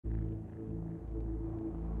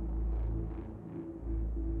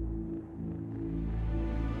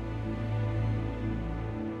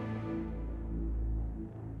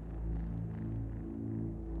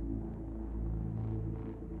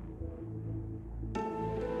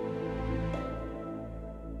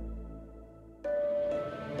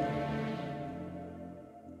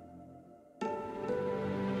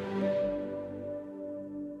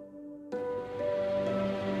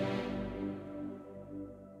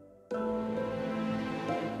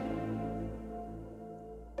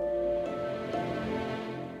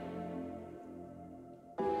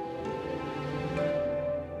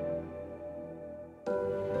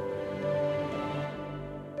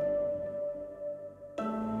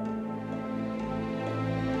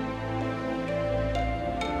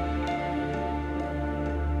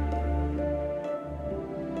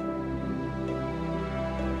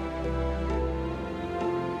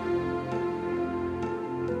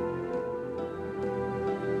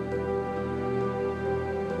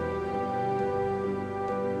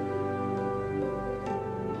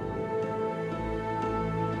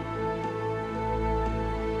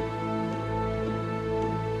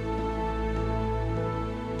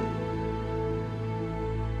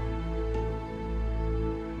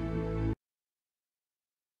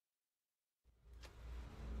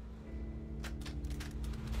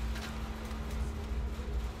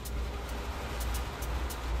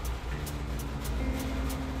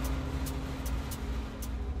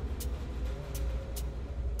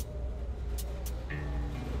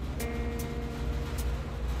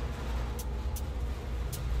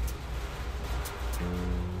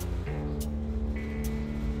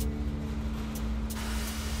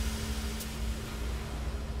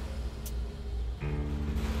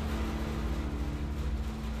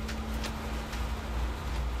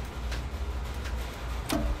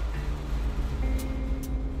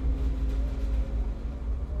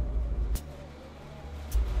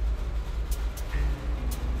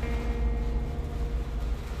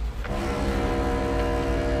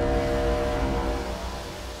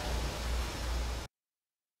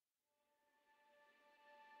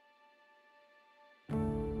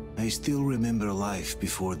still remember life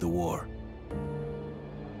before the war.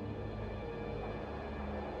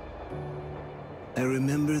 I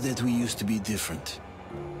remember that we used to be different.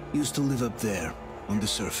 Used to live up there, on the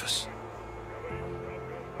surface.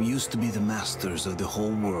 We used to be the masters of the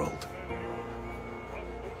whole world.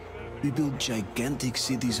 We built gigantic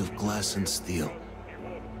cities of glass and steel.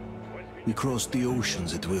 We crossed the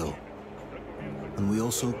oceans at will. And we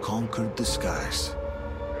also conquered the skies.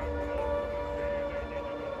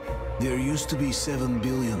 There used to be 7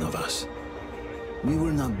 billion of us. We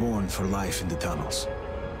were not born for life in the tunnels.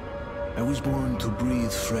 I was born to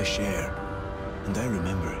breathe fresh air, and I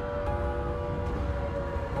remember it.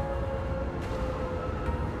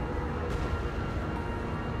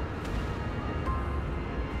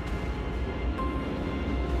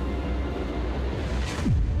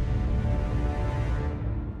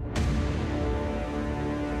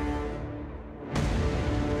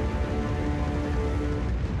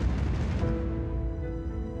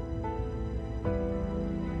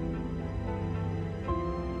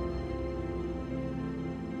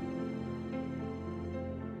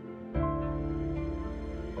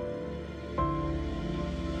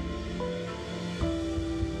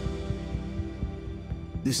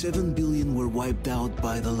 The 7 billion were wiped out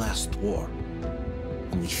by the last war.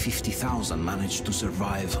 Only 50,000 managed to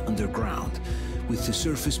survive underground, with the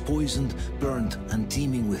surface poisoned, burned, and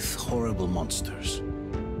teeming with horrible monsters.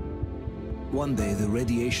 One day the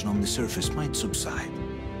radiation on the surface might subside,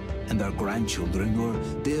 and our grandchildren or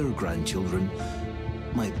their grandchildren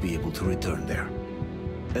might be able to return there.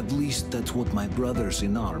 At least that's what my brothers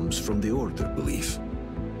in arms from the Order believe.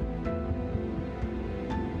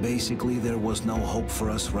 Basically, there was no hope for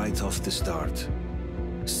us right off the start.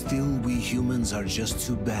 Still, we humans are just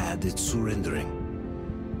too bad at surrendering.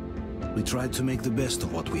 We tried to make the best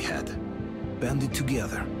of what we had, banded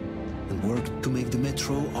together, and worked to make the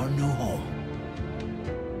Metro our new home.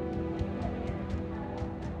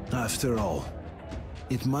 After all,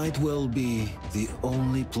 it might well be the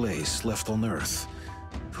only place left on Earth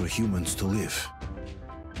for humans to live.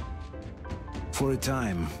 For a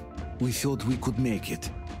time, we thought we could make it.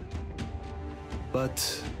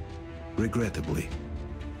 But, regrettably,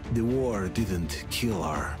 the war didn't kill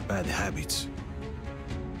our bad habits.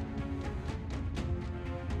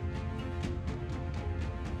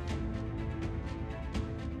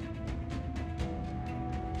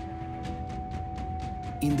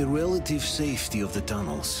 In the relative safety of the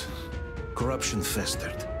tunnels, corruption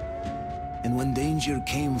festered. And when danger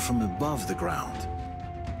came from above the ground,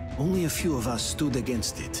 only a few of us stood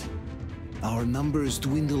against it, our numbers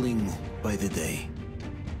dwindling by the day.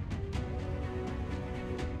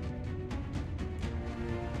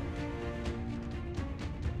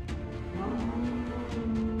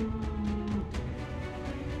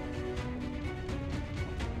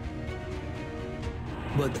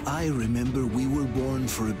 But I remember we were born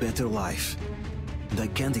for a better life, and I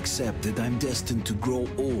can't accept that I'm destined to grow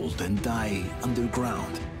old and die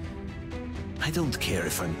underground. I don't care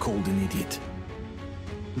if I'm called an idiot.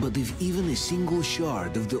 But if even a single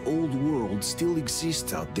shard of the old world still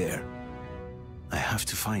exists out there, I have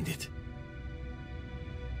to find it.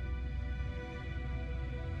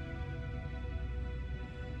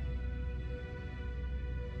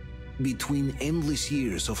 Between endless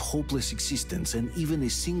years of hopeless existence and even a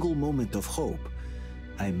single moment of hope,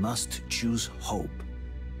 I must choose hope.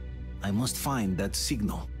 I must find that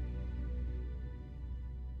signal.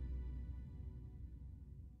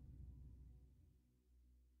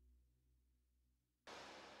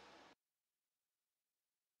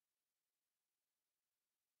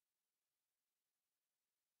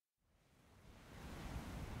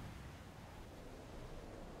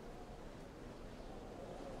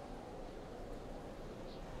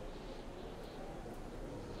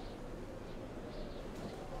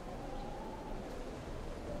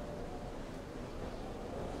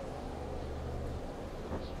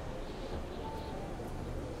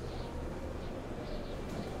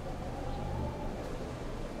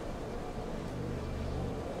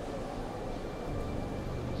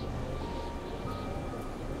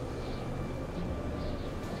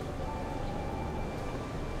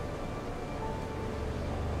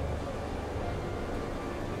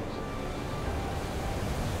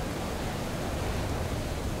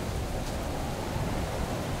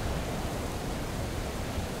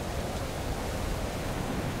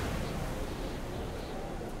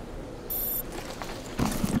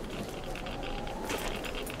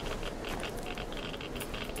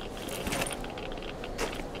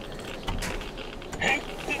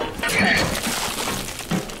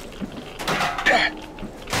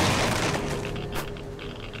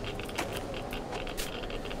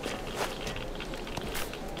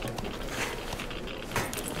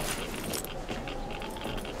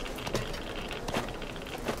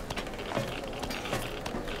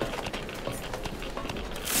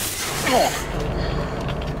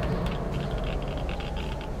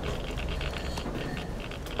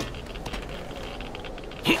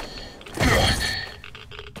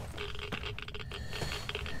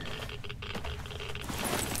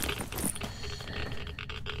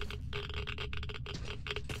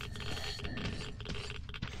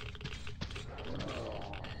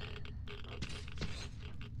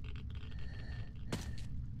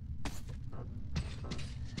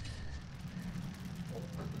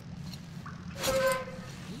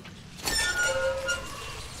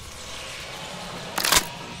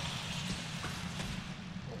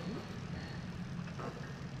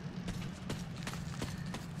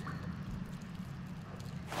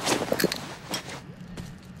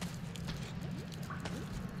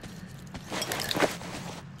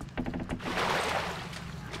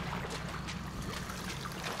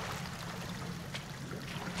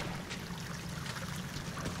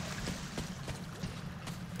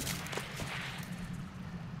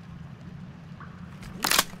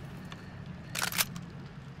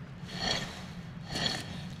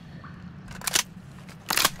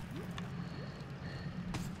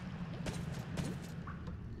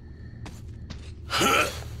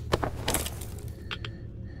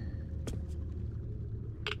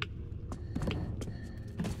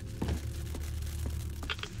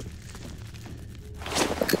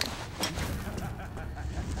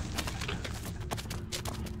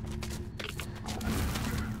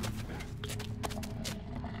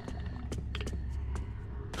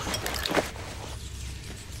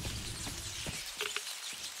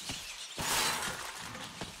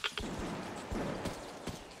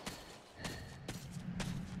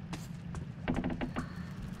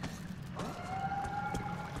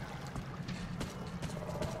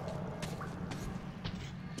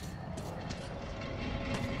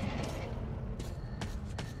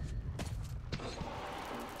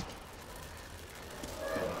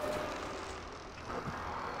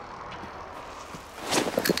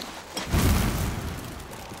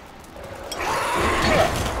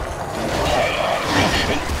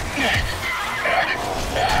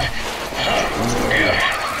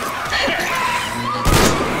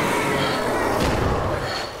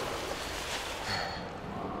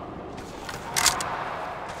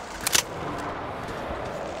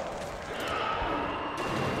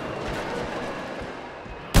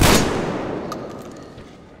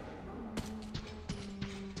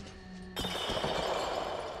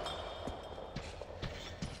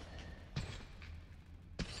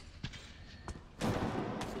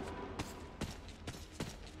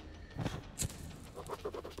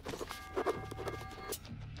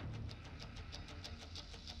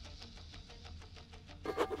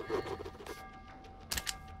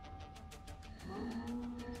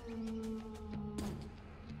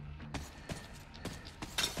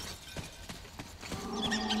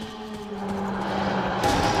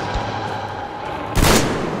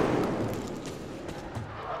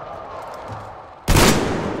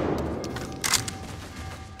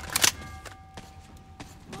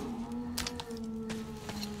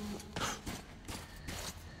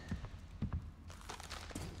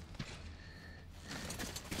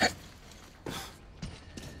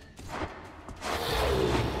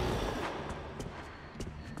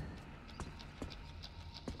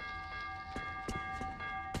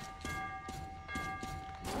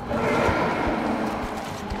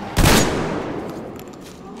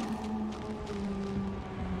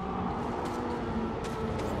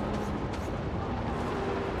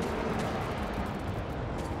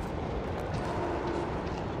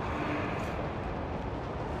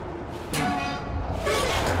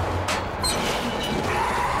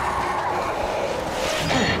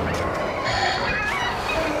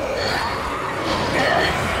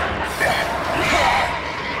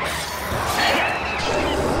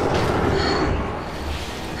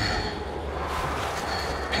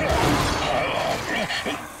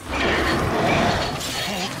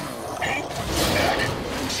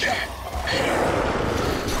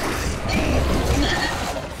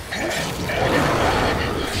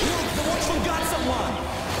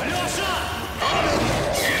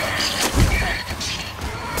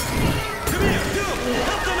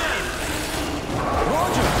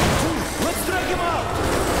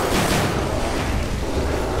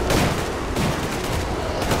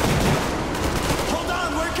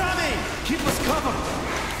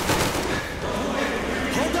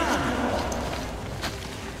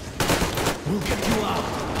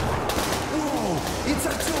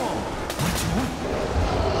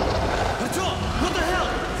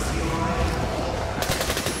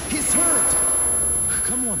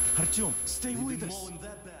 Артем, stay with us.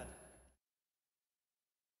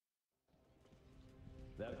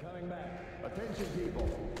 They're coming back. Attention, people.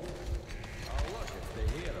 Oh, look, it's the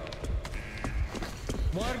hero.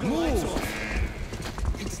 Move!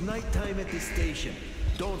 It's nighttime at this station.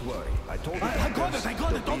 Don't worry. I told you. I got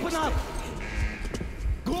it! Open up!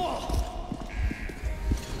 Go!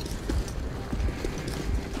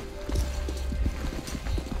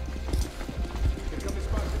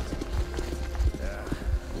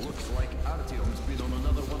 Looks like Artyom's been on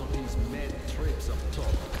another one of his mad trips up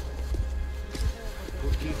top.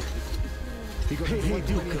 Hey,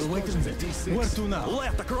 Duke, wait a minute. Where to now?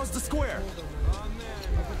 Left, across the square!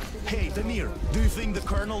 Hey, Damir, do you think the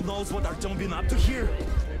Colonel knows what Artyom been up to here?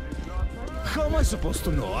 How am I supposed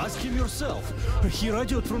to know? Ask him yourself. He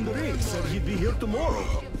radioed from the rig, said he'd be here tomorrow.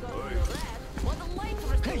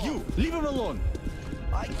 Hey, you! Leave him alone!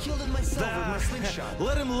 I killed him myself with my slingshot.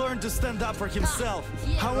 Let him learn to stand up for himself.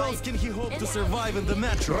 How else can he hope to survive in the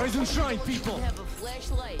metro? Rise and shine, people!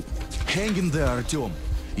 Hang in there, Artyom.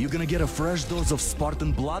 You're gonna get a fresh dose of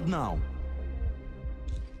Spartan blood now.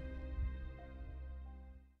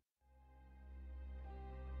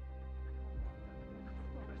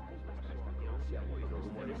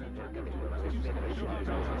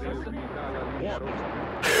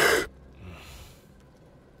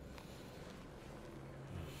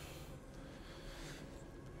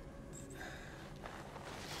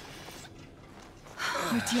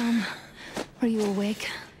 Artyom, are you awake?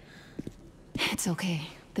 It's okay.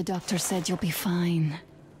 The doctor said you'll be fine.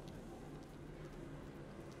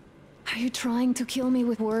 Are you trying to kill me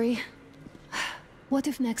with worry? What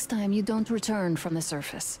if next time you don't return from the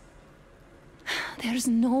surface? There's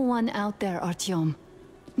no one out there, Artyom.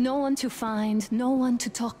 No one to find, no one to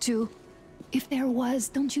talk to. If there was,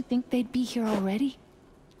 don't you think they'd be here already?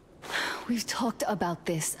 We've talked about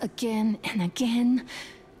this again and again.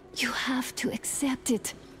 You have to accept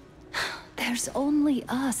it. There's only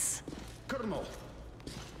us. Colonel!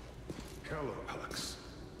 Hello, Alex.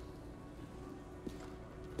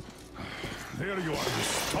 There you are, you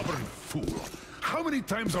stubborn fool. How many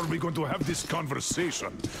times are we going to have this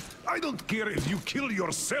conversation? I don't care if you kill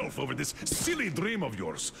yourself over this silly dream of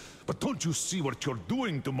yours. But don't you see what you're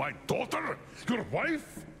doing to my daughter? Your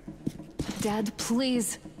wife? Dad,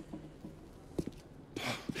 please.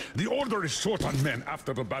 The Order is short on men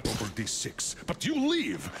after the battle for D6. But you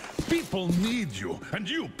leave. People need you, and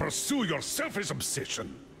you pursue your selfish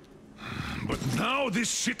obsession. But now this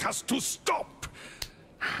shit has to stop.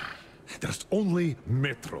 There's only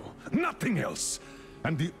Metro, nothing else.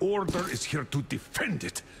 And the Order is here to defend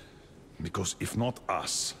it. Because if not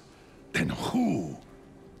us, then who?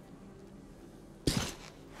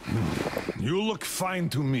 You look fine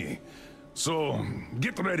to me. So,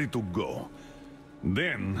 get ready to go.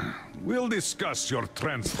 Then, we'll discuss your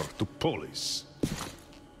transfer to Polis.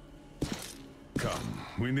 Come,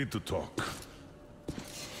 we need to talk.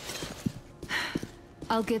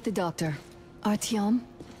 I'll get the doctor. Artyom,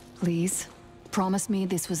 please, promise me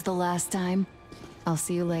this was the last time. I'll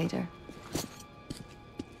see you later.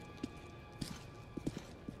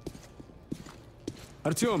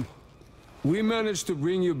 Artyom, we managed to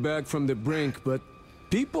bring you back from the brink, but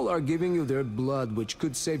people are giving you their blood, which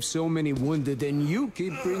could save so many wounded, and you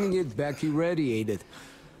keep bringing it back irradiated.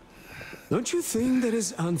 Don't you think that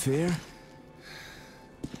is unfair?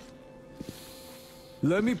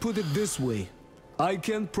 Let me put it this way. I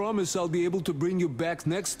can't promise I'll be able to bring you back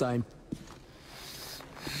next time.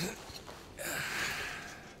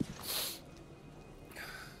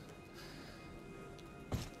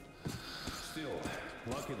 Still,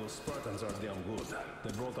 lucky those Spartans are damn good.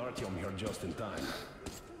 They brought Artyom here just in time.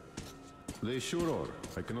 They sure are.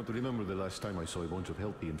 I cannot remember the last time I saw a bunch of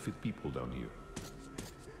healthy and fit people down here.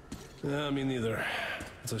 Me neither.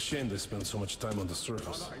 It's a shame they spend so much time on the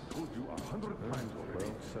surface. I told you 100 times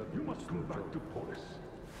already. You must come back to Polis.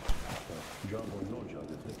 Job or no job,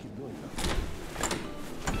 if they keep doing that.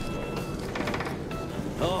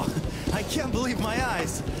 Oh, I can't believe my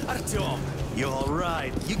eyes! Artyom, you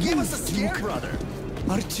alright? You gave us a scare, brother!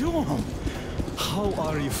 Artyom! How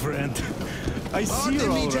are you, friend? I see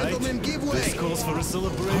you're all right. Give way. This calls for a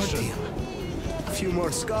celebration. A few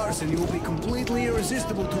more scars and you will be completely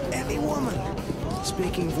irresistible to any woman.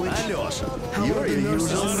 Speaking of which, Alyosha, how you're are the your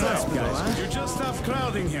nurses usual in the self, hospital, guys. huh? You just stop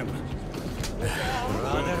crowding him.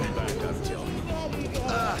 Brother.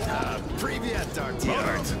 Привет, Artyom.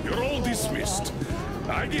 Alright, you're all dismissed.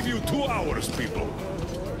 I give you 2 hours, people.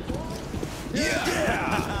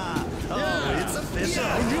 Oh, it's official.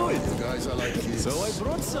 I knew it. Guys, I like kids. So I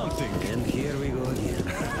brought something. And here we go again.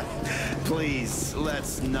 Please,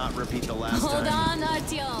 let's not repeat the last Hold time. on,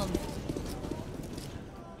 Artyom.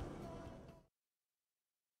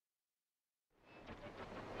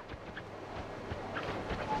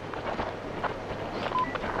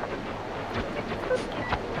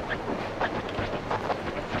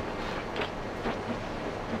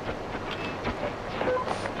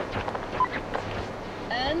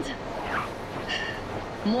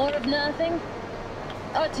 More of nothing?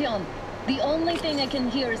 Artyom, the only thing I can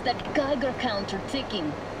hear is that Geiger counter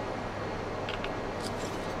ticking.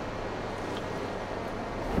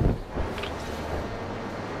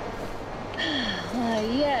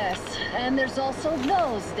 Yes, and there's also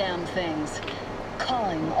those damn things.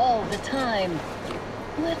 Calling all the time.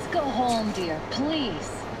 Let's go home, dear,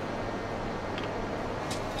 please.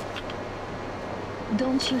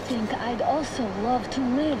 Don't you think I'd also love to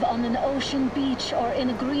live on an ocean beach or in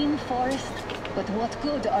a green forest? But what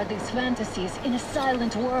good are these fantasies in a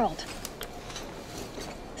silent world?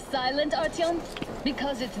 Silent, Artyom?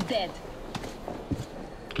 Because it's dead.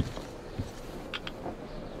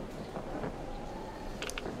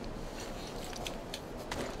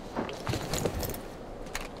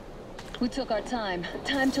 We took our time.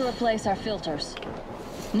 Time to replace our filters.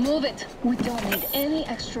 Move it! We don't need any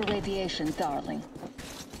extra radiation, darling.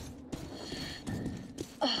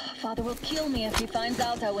 Father will kill me if he finds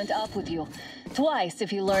out I went up with you. Twice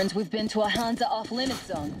if he learns we've been to a Hansa off-limits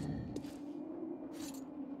zone.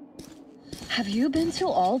 Have you been to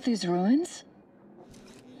all these ruins?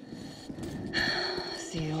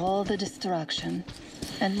 See all the destruction.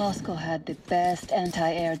 And Moscow had the best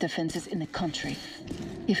anti-air defenses in the country.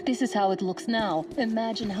 If this is how it looks now,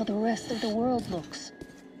 imagine how the rest of the world looks.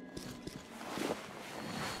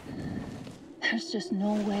 There's just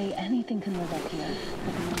no way anything can live up here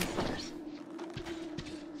but monsters.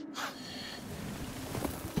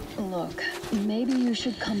 Look, maybe you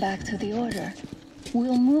should come back to the Order.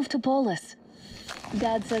 We'll move to Polis.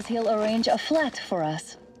 Dad says he'll arrange a flat for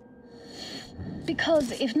us.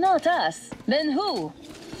 Because if not us, then who?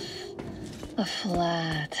 A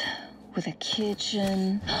flat with a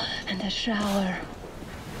kitchen and a shower.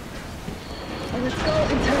 Let's go,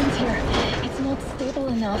 it turns here. It's not stable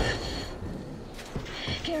enough.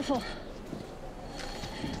 Careful.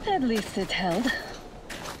 At least it held.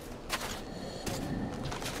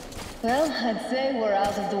 Well, I'd say we're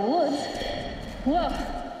out of the woods. Whoa!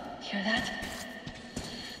 Hear that?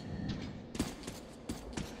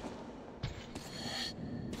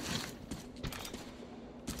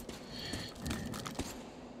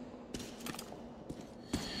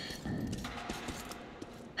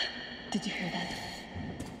 Did you hear that?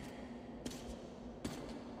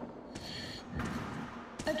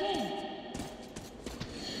 Again!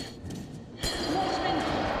 Watchmen!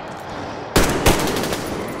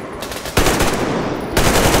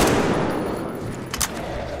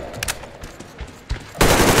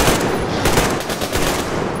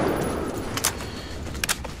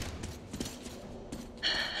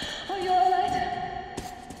 Are you alright?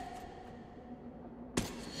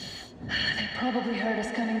 They probably heard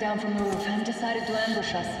us coming down from the roof and decided to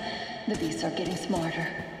ambush us. The beasts are getting smarter.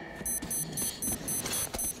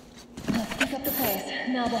 Let's pick up the pace.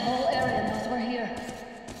 Now the whole area knows we're here.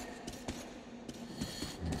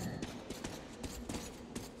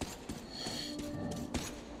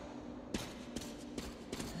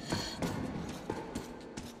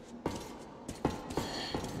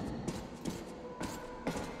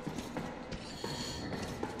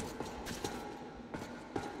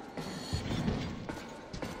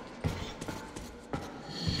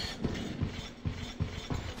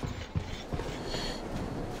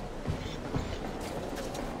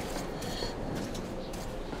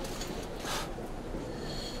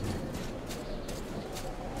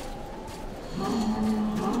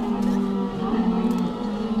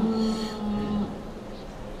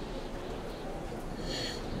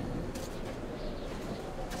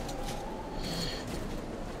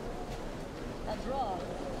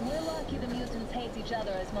 We're lucky the mutants hate each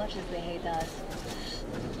other as much as they hate us.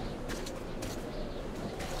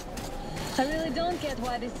 I really don't get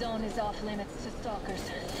why this zone is off limits to stalkers.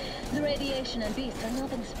 The radiation and beasts are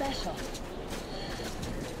nothing special.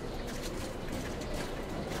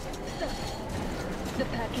 So, the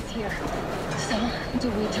pack is here. So, do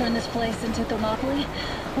we turn this place into Thermopylae,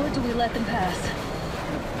 or do we let them pass?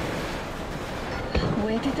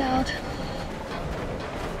 Wait it out.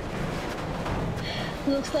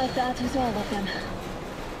 Looks like that was all of them.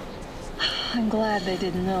 I'm glad they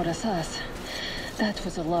didn't notice us. That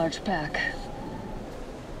was a large pack.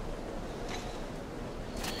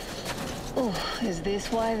 Oh, is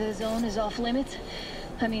this why the zone is off limits?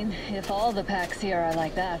 I mean, if all the packs here are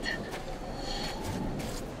like that.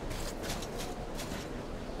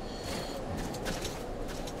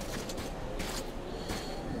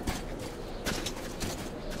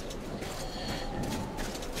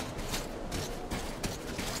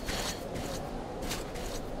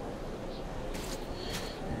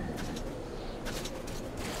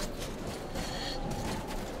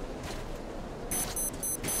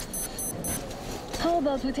 How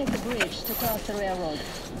about we take the bridge to cross the railroad?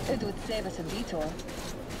 It would save us a detour.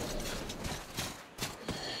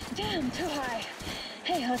 Damn, too high.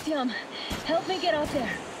 Hey, Artyom, help me get out there.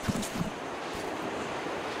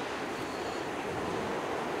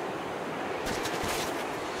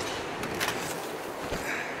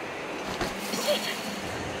 Shit!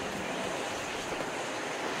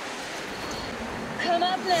 Come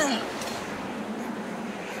up now.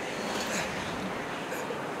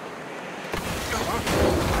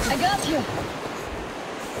 I got you.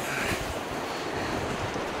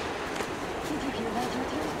 Did you hear that,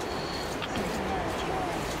 Artyom? Something like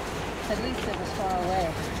that. At least it was far away.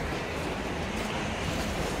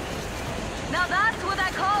 Now that's what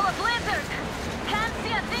I call a blizzard. Can't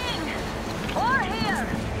see a thing. Or hear.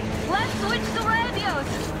 Let's switch to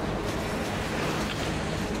radios.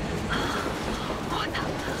 What the?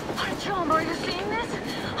 Artyom, are you seeing this?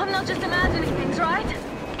 I'm not just imagining things, right?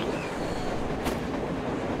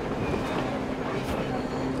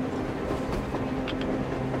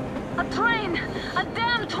 A train! A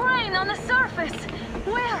damn train on the surface!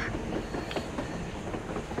 Where?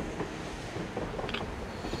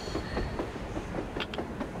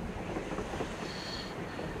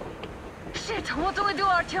 Shit! What do we do,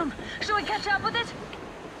 Artyom? Should we catch up with it?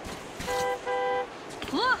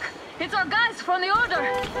 Look! It's our guys from the Order!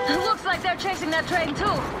 Looks like they're chasing that train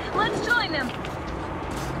too. Let's join them!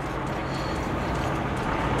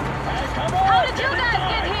 Hey, come on! How did you guys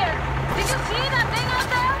get here? Did you see that thing out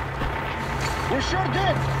there? We sure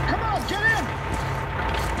did! Come on, get in!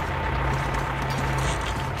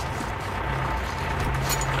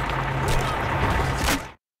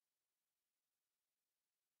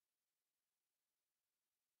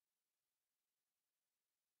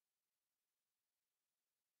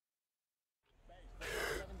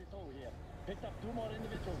 Picked up 2 more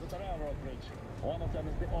individuals at the railroad bridge. One of them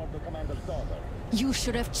is the Order commander's daughter. You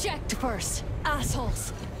should have checked first,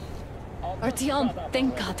 assholes! Artyom,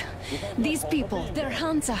 thank God. These people, they're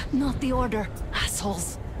Hansa, not the Order.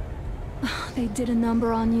 Assholes. They did a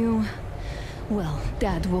number on you. Well,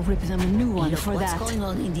 Dad will rip them a new one for that. What's going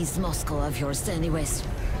on in this Moscow of yours anyways?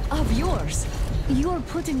 Of yours? You're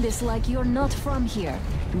putting this like you're not from here.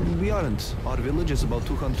 We aren't. Our village is about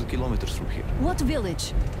 200 kilometers from here. What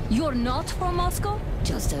village? You're not from Moscow?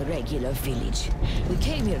 Just a regular village. We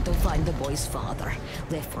came here to find the boy's father.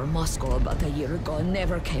 Left for Moscow about a year ago and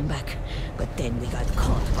never came back. But then we got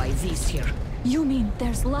caught by these here. You mean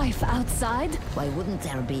there's life outside? Why wouldn't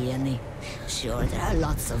there be any? Sure, there are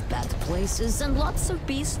lots of bad places and lots of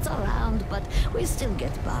beasts around, but we still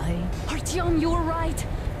get by. Artyom, you're right.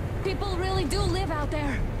 People really do live out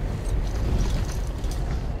there.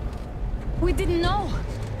 We didn't know.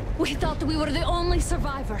 We thought we were the only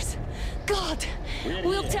survivors. God,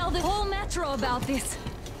 we'll tell the whole metro about this.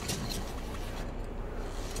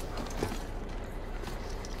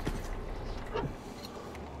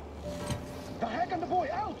 The heck and the boy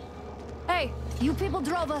out! Hey, you people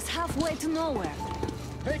drove us halfway to nowhere.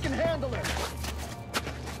 They can handle it!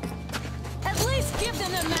 At least give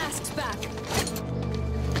them their masks back.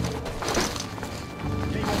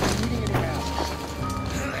 They won't be needing any masks.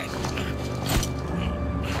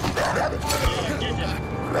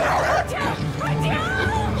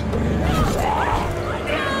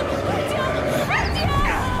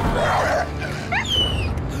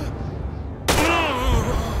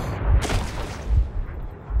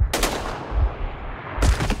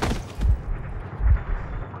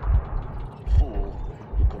 Fool,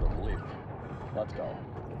 he could have lived. Let's go.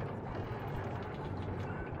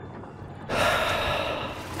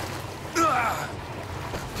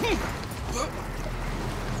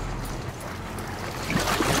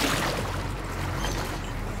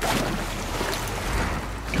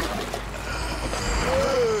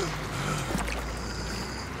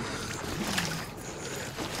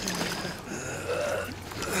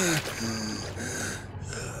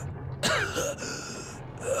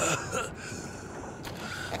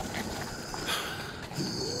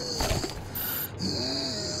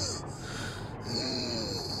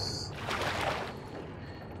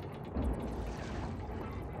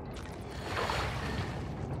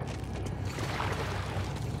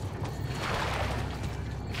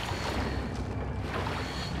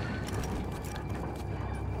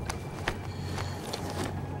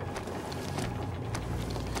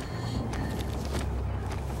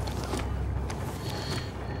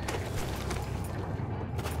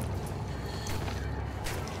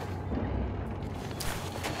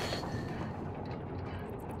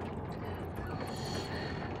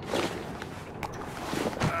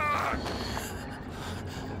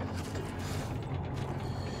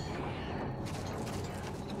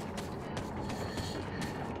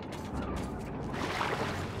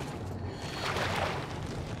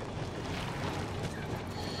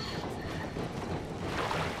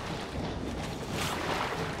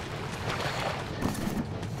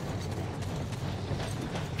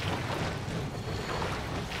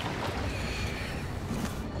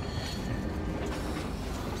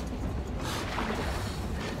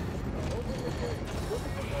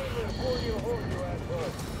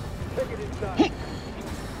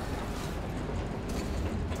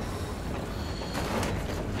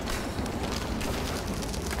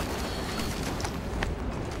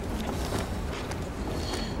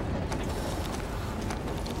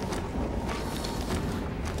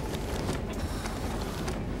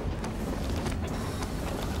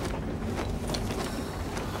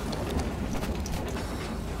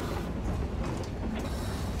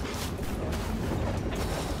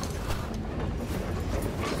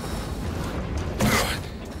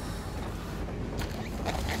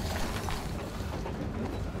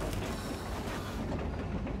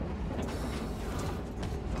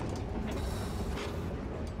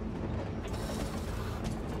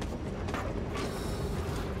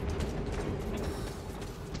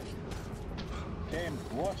 Damn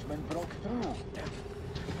watchman broke through.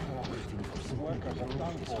 Workers are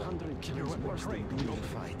done for. 100 kilos worse than no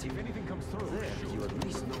fight. If anything comes through, there, you at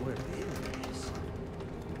least know where the enemy is.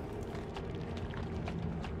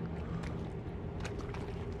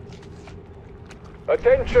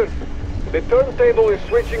 Attention! The turntable is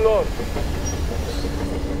switching on.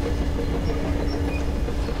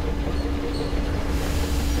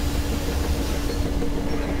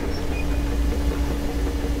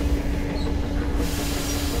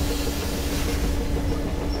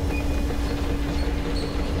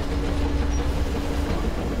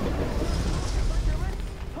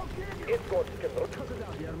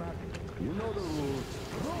 You know the rules.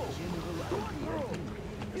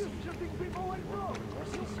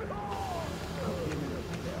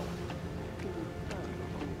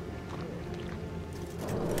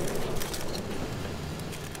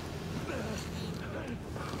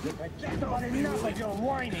 Just about enough of your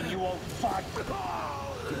whining, you old fuck!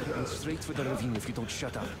 You're heading straight for the ravine if you don't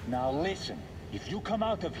shut up. Now listen, if you come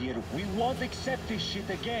out of here, we won't accept this shit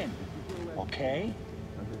again. Okay?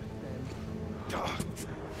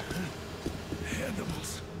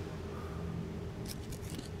 Animals.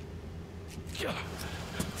 Yeah.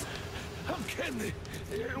 How can they?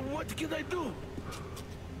 What can I do?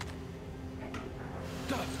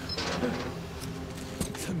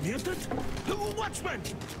 The mutant? Watchman!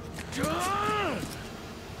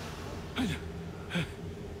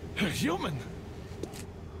 A human?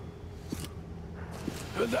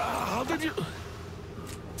 How did you...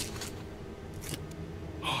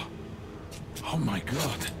 Oh my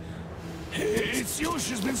God. It's you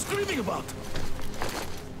she's been screaming about.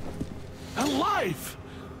 Alive!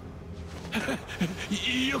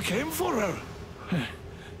 You came for her.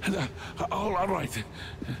 All right.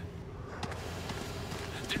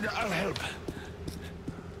 I'll help.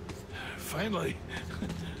 Finally,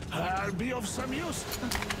 I'll be of some use.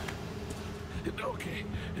 Okay,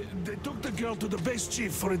 they took the girl to the base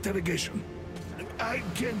chief for interrogation. I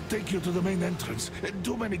can't take you to the main entrance.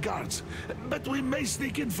 Too many guards. But we may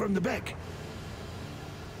sneak in from the back.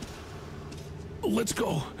 Let's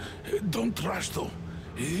go. Don't rush, though.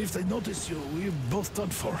 If they notice you, we're both done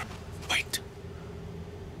for. Wait.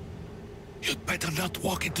 You'd better not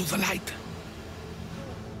walk into the light.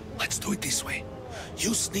 Let's do it this way.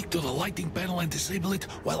 You sneak to the lighting panel and disable it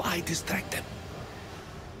while I distract them.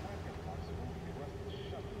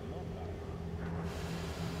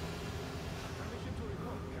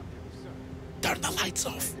 Turn the lights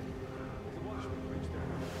off.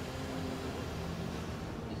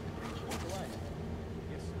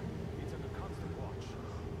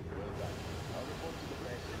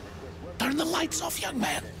 Turn the lights off, young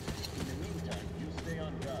man.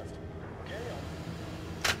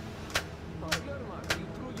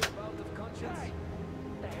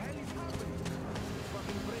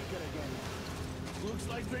 Looks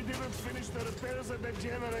like they didn't finish the repairs at the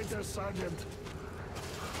generator, Sergeant.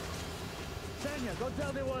 Senya, go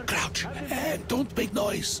tell the workers. Crouch and don't make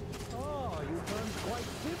noise. Oh, you turned quite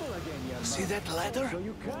civil again, young man. See that ladder? So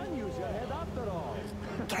you can use your head after all.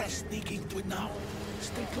 Try sneaking to it now.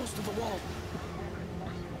 Stay close to the wall.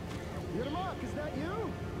 Yermak, is that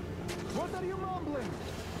you? What are you mumbling?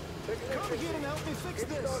 Come here and help me fix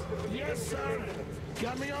this. Yes, sir.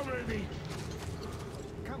 Coming already.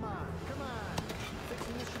 Come on, come on.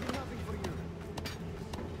 Fixing this should be nothing for you.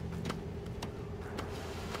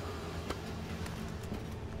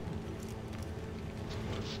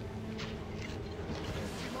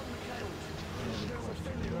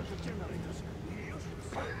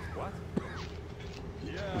 What?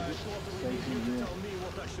 Yeah, I thought we need you to tell me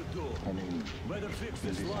what I should do. Better fix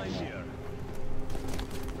this line here.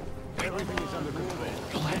 Everything is under control.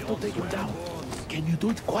 You'll have to take him down. Can you do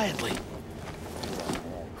it quietly?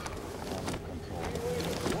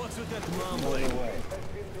 What's with that mumbling? Wait.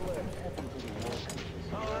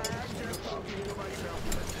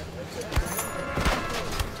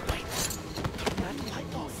 Turn that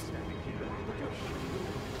light off.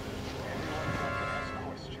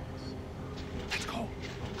 Let's go.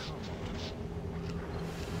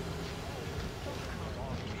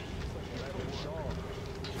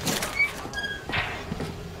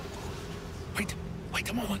 Wait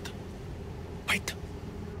a moment. Wait.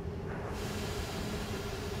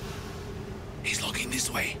 He's looking this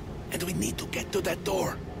way, and we need to get to that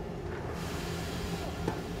door.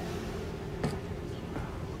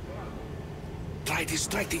 Try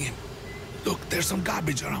distracting him. Look, there's some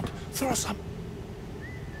garbage around. Throw some.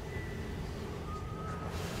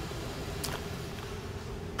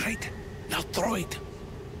 Great. Now throw it.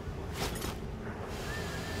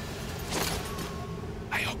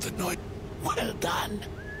 I hope that noise... Well done.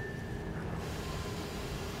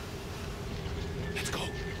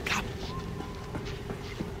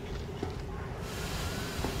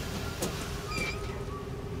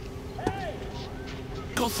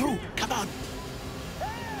 go through. Come on.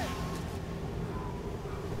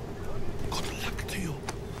 Good luck to you.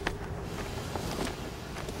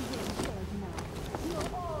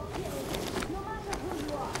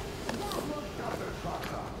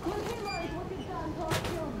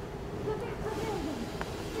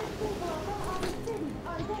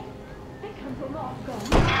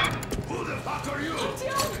 Who the fuck are you?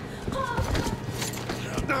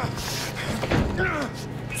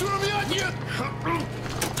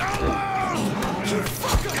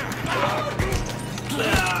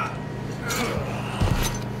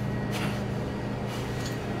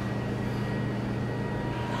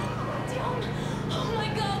 Oh my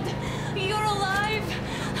God! You're alive!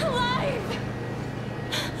 Alive!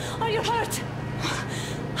 Are you hurt?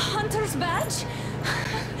 Hunter's badge?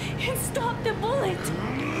 It stopped the bullet!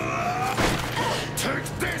 Take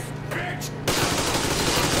this, bitch!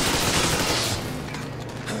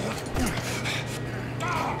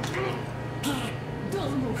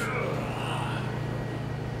 Don't move.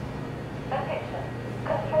 Attention.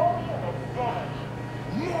 Control units damaged.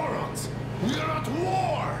 Morons! We are at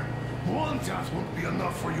war! One tap won't be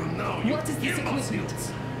enough for you now, you What is this equipment?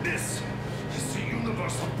 imbeciles. This is the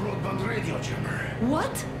universal broadband radio jammer.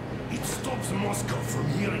 What? It stops Moscow from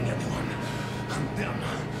hearing anyone, and them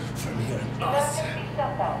from hearing us. Emergency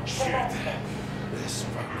shutdown. Shit. This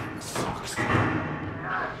fucking sucks.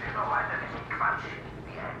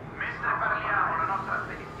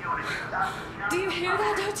 Do you hear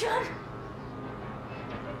that, Artyom?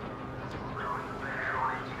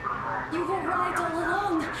 You were right all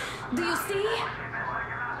along. Do you see?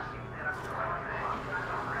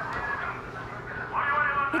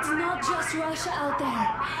 It's not just Russia out there.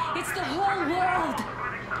 It's the whole world.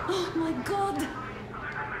 Oh my God.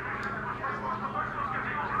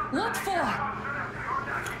 What for?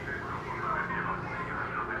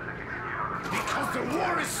 Because the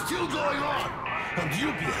war is still going on, and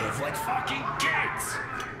you behave like fucking kids.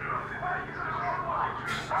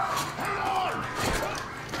 Hang on!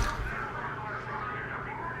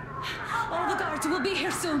 All the guards will be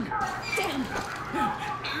here soon. Damn.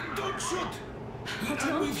 Don't shoot!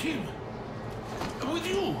 Artyom? I'm with him. With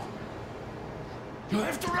you. You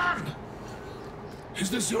have to run. Is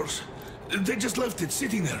this yours? They just left it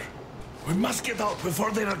sitting there. We must get out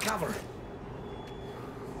before they recover.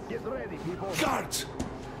 Get ready, people. Guards!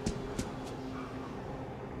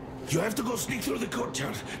 You have to go sneak through the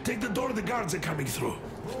courtyard. Take the door the guards are coming through.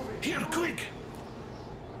 Here, quick!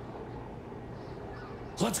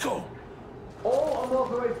 Let's go. All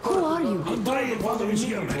unauthorized Who are you? Andrei Ivanovich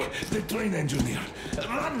Yermak, the train engineer.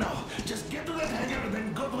 Run now! Just get to that hangar,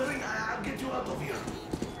 then God willing, I'll get you out of here.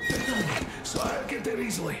 So I'll get there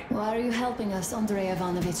easily. Why are you helping us, Andrei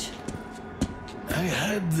Ivanovich? I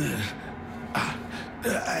had...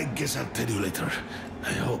 I guess I'll tell you later.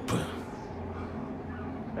 I hope.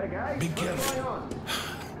 Hey guys, Be what's careful. going on?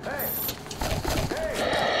 Hey!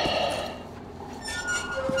 Hey!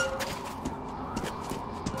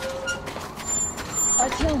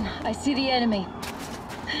 Artyom, I see the enemy.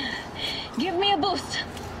 Give me a boost.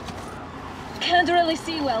 Can't really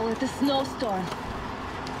see well with the snowstorm.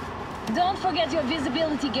 Don't forget your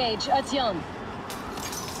visibility gauge, Artyom.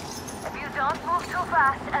 If you don't move too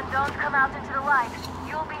fast and don't come out into the light,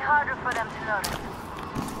 you'll be harder for them to notice.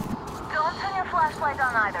 Don't turn your flashlight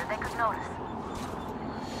on either, they could notice.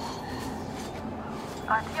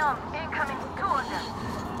 Artyom, incoming, 2 of them.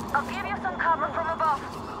 I'll give you some cover from above.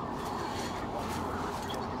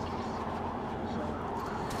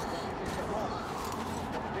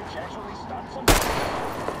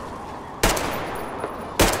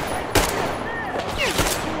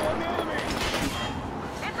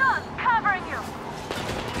 It's us, covering you.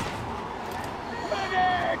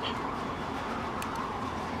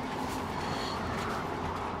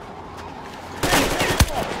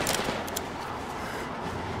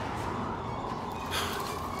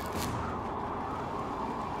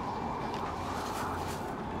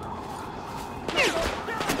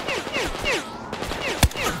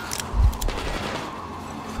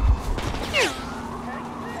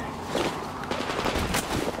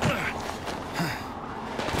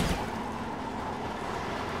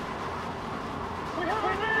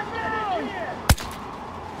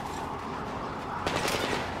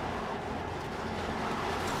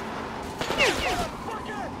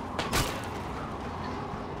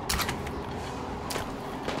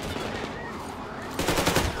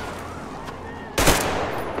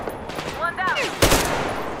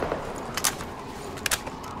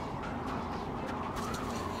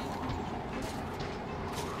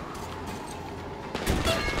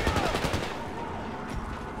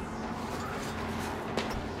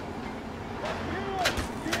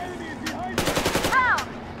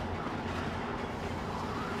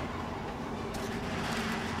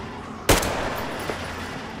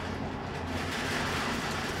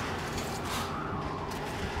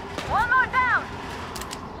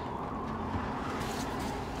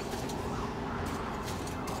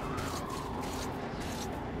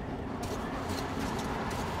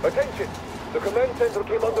 Attention! The command center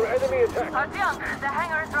came under enemy attack. Artyom, the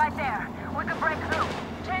hangar is right there. We could break through.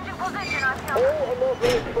 Changing position, Artyom. All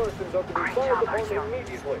unauthorized persons are to be fired upon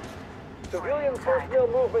immediately. Civilian personnel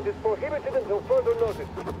movement is prohibited until further notice.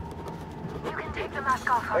 You can take the mask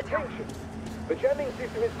off, Artyom. Attention! The jamming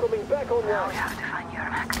system is coming back online. Now we have to find your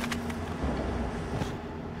max.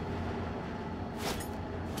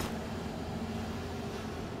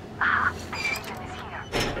 Aha, the engine is here.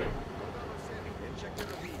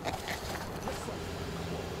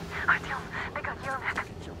 Artyom, they got your max.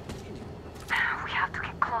 We have to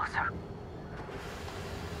get closer.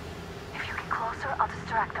 If you get closer, I'll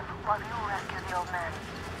distract them while you rescue the old man.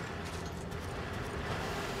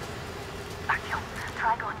 Artyom,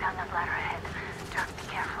 try going down that ladder ahead. Just be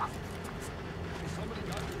careful. Somebody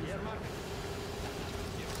got the air mark?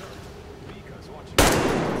 Yes, sir. Vika's watching.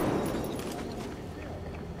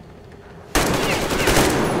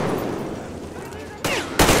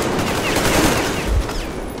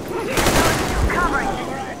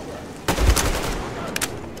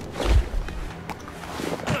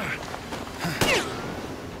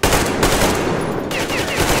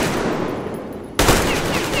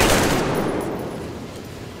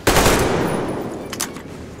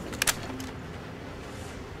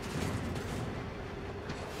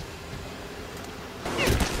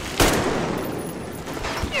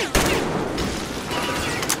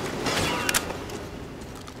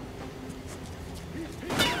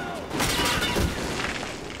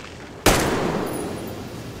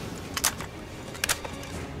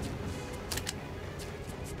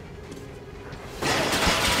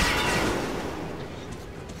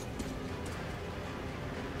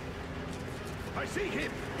 I see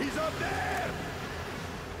him! He's up there!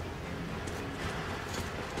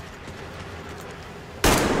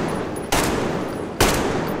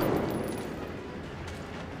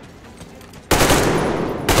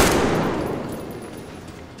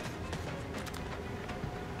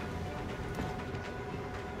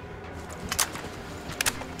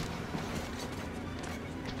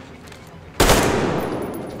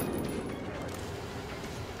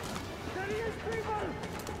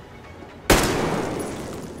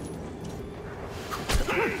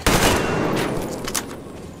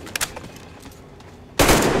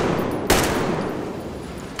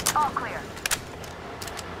 All clear.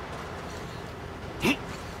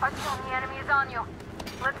 Artyom, the enemy is on you.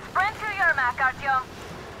 Let's sprint to your Mac, Artyom.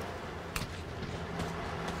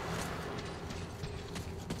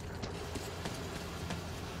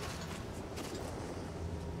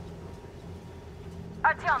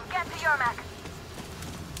 Artyom, get to your Mac.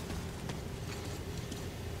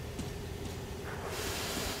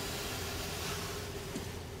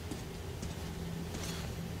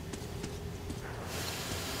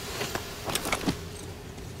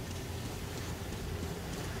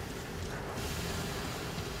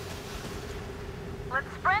 Let's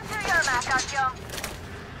sprint to your Mac, Artyom.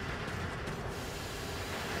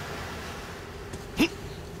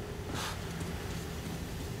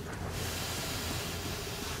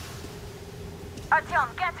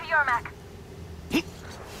 Artyom, get to your Mac.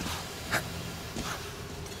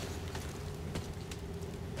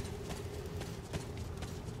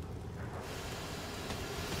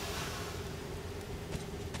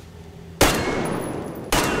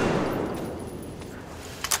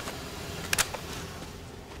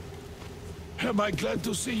 Am I glad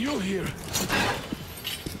to see you here?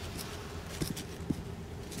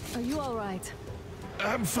 Are you all right?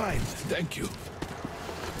 I'm fine, thank you.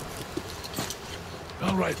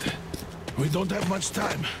 All right. We don't have much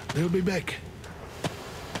time. They'll be back.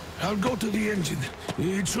 I'll go to the engine.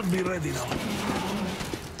 It should be ready now.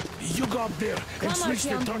 You go up there and switch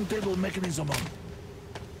the turntable mechanism on.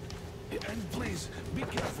 And please, be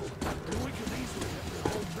careful. We could easily have the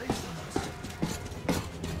whole base on us.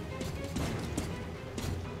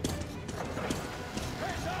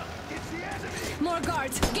 Hands up! It's the enemy! More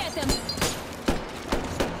guards! Get them!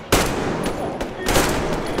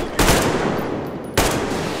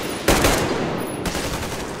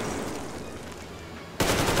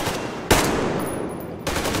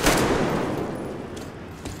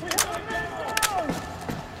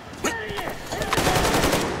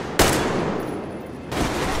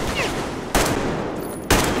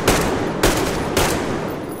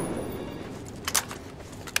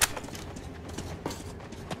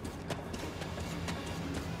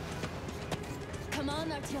 Come on,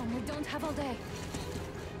 Artyom, we don't have all day.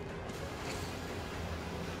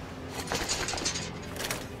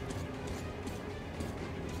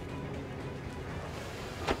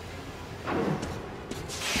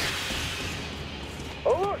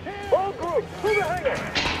 Alert! All groups, to the hangar!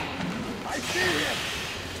 I see him!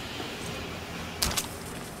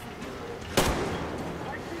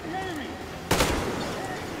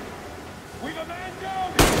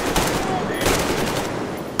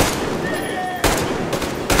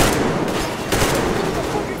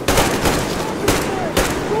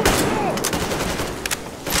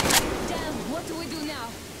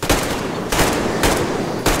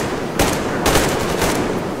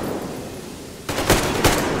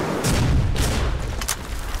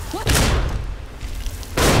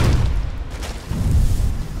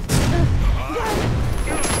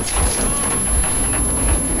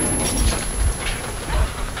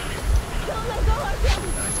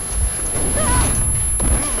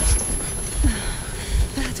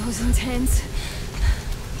 was intense.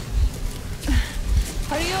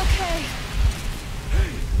 Are you okay?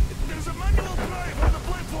 Hey, there's a manual drive on the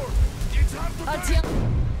platform. It's hard to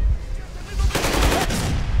Artyom.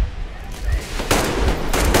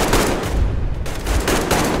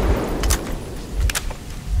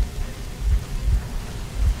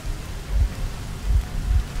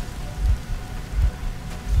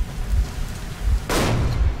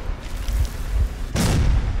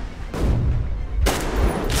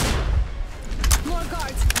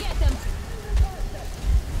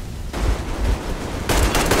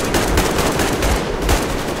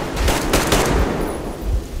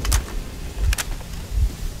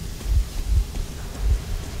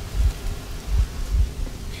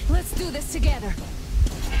 Let's do this together.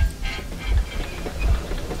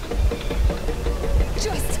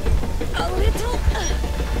 Just a little.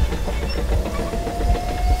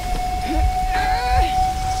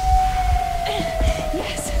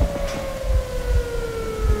 Yes.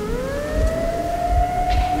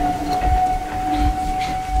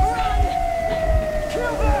 Run!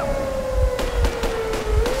 Kill them!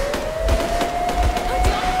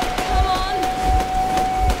 Come on!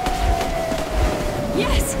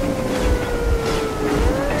 Yes!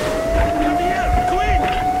 Come here, clean!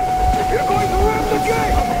 You're going to ram the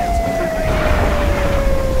gate!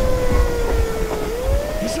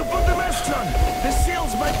 You should put the mask on. The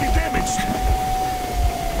seals might be damaged.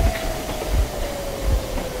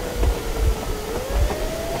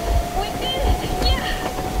 We did it!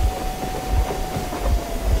 Yeah!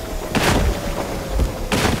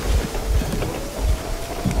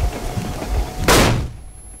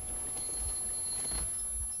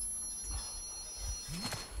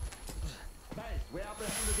 We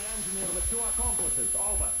apprehended the engineer with 2 accomplices.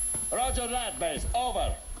 Over. Roger that, base.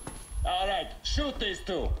 Over. All right, shoot these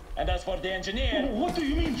 2. And as for the engineer... What do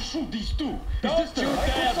you mean, shoot these 2? Don't you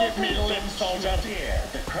dare give me lip, soldier! There,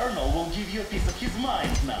 the Colonel will give you a piece of his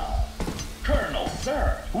mind now. Colonel,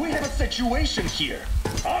 sir, we have a situation here.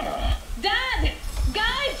 Anna! Dad!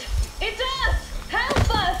 Guys! It's us!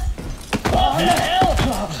 Help us! What the hell?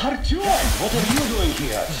 Artyom, what are you doing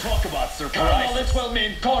here? Talk about Colonel, surprise. this will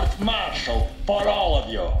mean court-martial for all of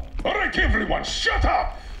you. All right, everyone, shut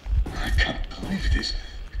up! I can't believe this.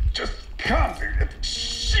 Just can't.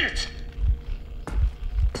 Shit!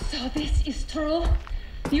 So this is true?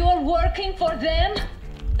 You're working for them?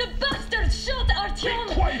 The bastards shot Artyom!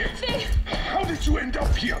 Be quiet! They... How did you end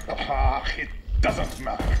up here? Ah, it doesn't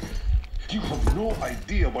matter. You have no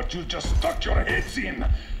idea what you just stuck your heads in.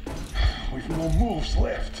 We've no moves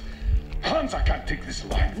left. Hansa can't take this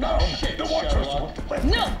line down. shit, The Watchers Sherlock. won't let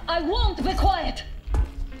No, I won't be quiet!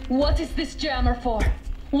 What is this jammer for?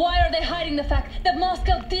 Why are they hiding the fact that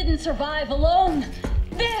Moscow didn't survive alone?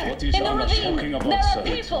 There, What is in the Anna ravine, talking about, there are sir?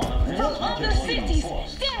 people from other cities,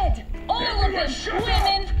 dead! All of Everyone them, shut up!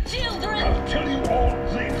 women, children! I'll tell you all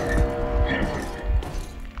later. Everything.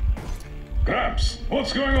 Gramps,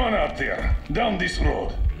 what's going on out there? Down this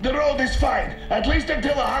road? The road is fine, at least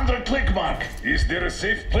until 100 click mark. Is there a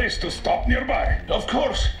safe place to stop nearby? Of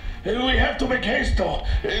course. We have to make haste though.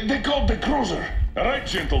 They called the cruiser. All right,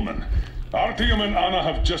 gentlemen. Artyom and Anna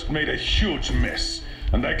have just made a huge mess,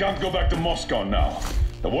 and they can't go back to Moscow now.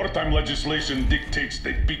 The wartime legislation dictates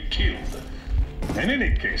they be killed. In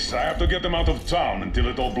any case, I have to get them out of town until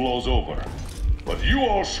it all blows over. But you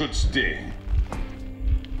all should stay.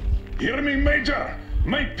 Hear me, Major?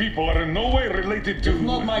 My people are in no way related to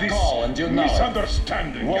Not my this call, and you know it.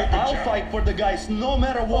 misunderstanding. Well, Get the I'll job. fight for the guys no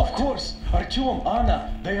matter what. Of course. Artyom,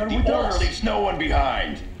 Anna, they are with us. Leaves no one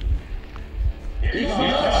behind.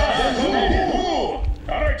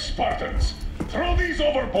 All right, Spartans. Throw these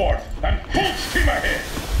overboard and full steam ahead.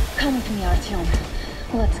 Come with me, Artyom.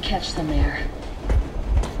 Let's catch them there.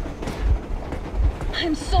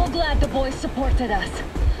 I'm so glad the boys supported us.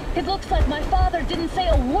 It looks like my father didn't say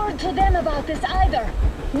a word to them about this either.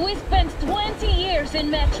 We spent 20 years in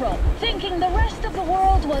Metro, thinking the rest of the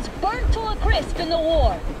world was burnt to a crisp in the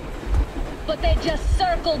war. But they just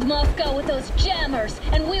circled Moscow with those jammers,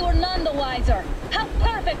 and we were none the wiser. How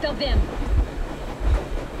perfect of them!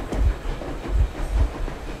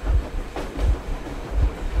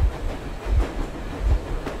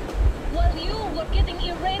 While you were getting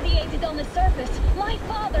irradiated on the surface, my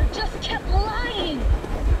father just kept lying.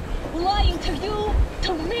 Lying to you,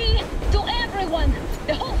 to me, to everyone,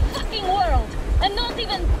 the whole fucking world, and not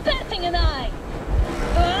even batting an eye.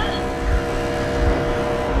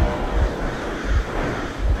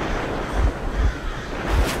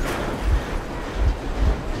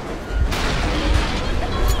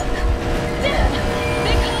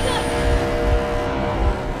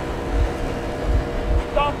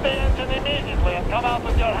 Stop the engine immediately and come out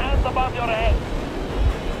with your hands above your head.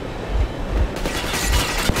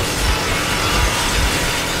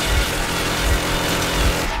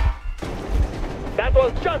 That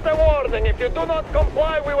was just a warning. If you do not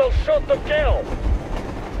comply, we will shoot to kill.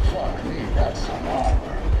 Fuck me, that's some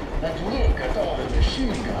armor. And look at all the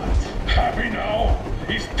machine guns. Happy now?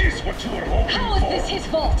 Is this what you were hoping How is for? this his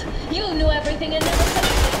fault? You knew everything and never said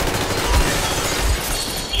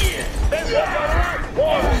Shit! This is your last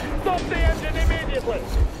warning. Stop the engine immediately.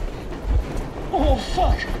 Oh,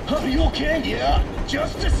 fuck! Are you okay? Yeah,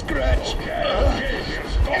 just a scratch. Okay, here,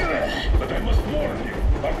 stop it. But I must warn you,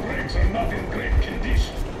 our brakes are not in great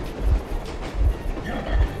condition.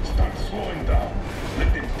 Start slowing down.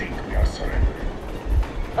 Let them think we are surrendering.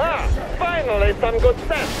 Ah, finally some good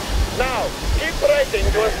sense. Now, keep braking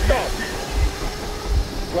to a stop.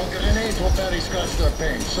 Well, grenades will barely scratch their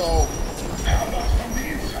paint, so... How about from the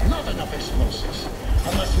inside? Not enough explosives.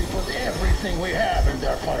 Unless we put everything we have in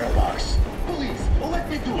their firebox. Please, let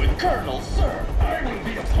me do it, Colonel, sir. I will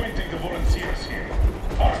be appointing the volunteers here.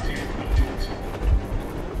 RTX will do it.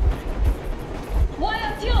 Why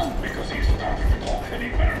Artyom? Because he started to talk and he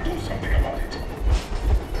better do something about it.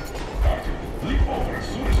 Artyom, leap over as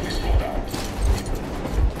soon as we slow down.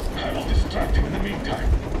 I will distract him in the meantime.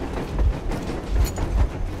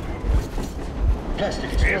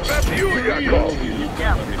 Plastic Is that you, Jacob?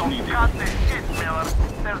 Yeah, so cut this shit, Miller.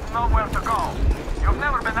 There's nowhere to go. You've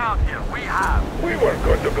never been out here. We have. We weren't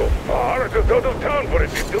going to go far, just out of town for a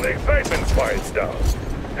bit till the excitement quiets down.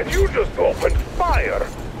 And you just opened fire.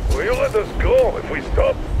 Will you let us go if we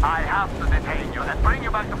stop? I have to detain you and bring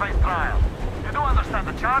you back to face trial. You do understand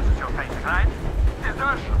the charges you're facing, right?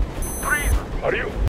 Desertion, treason. Are you...